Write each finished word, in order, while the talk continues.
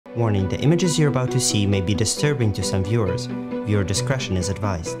Warning, the images you're about to see may be disturbing to some viewers. Viewer discretion is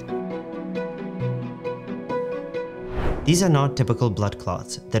advised. These are not typical blood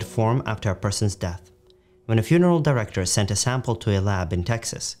clots that form after a person's death. When a funeral director sent a sample to a lab in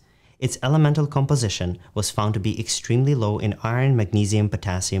Texas, its elemental composition was found to be extremely low in iron, magnesium,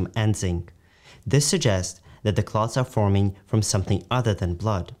 potassium, and zinc. This suggests that the clots are forming from something other than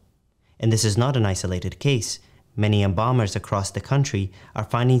blood. And this is not an isolated case. Many embalmers across the country are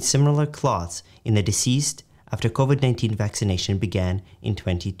finding similar clots in the deceased after COVID-19 vaccination began in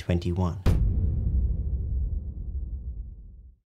 2021.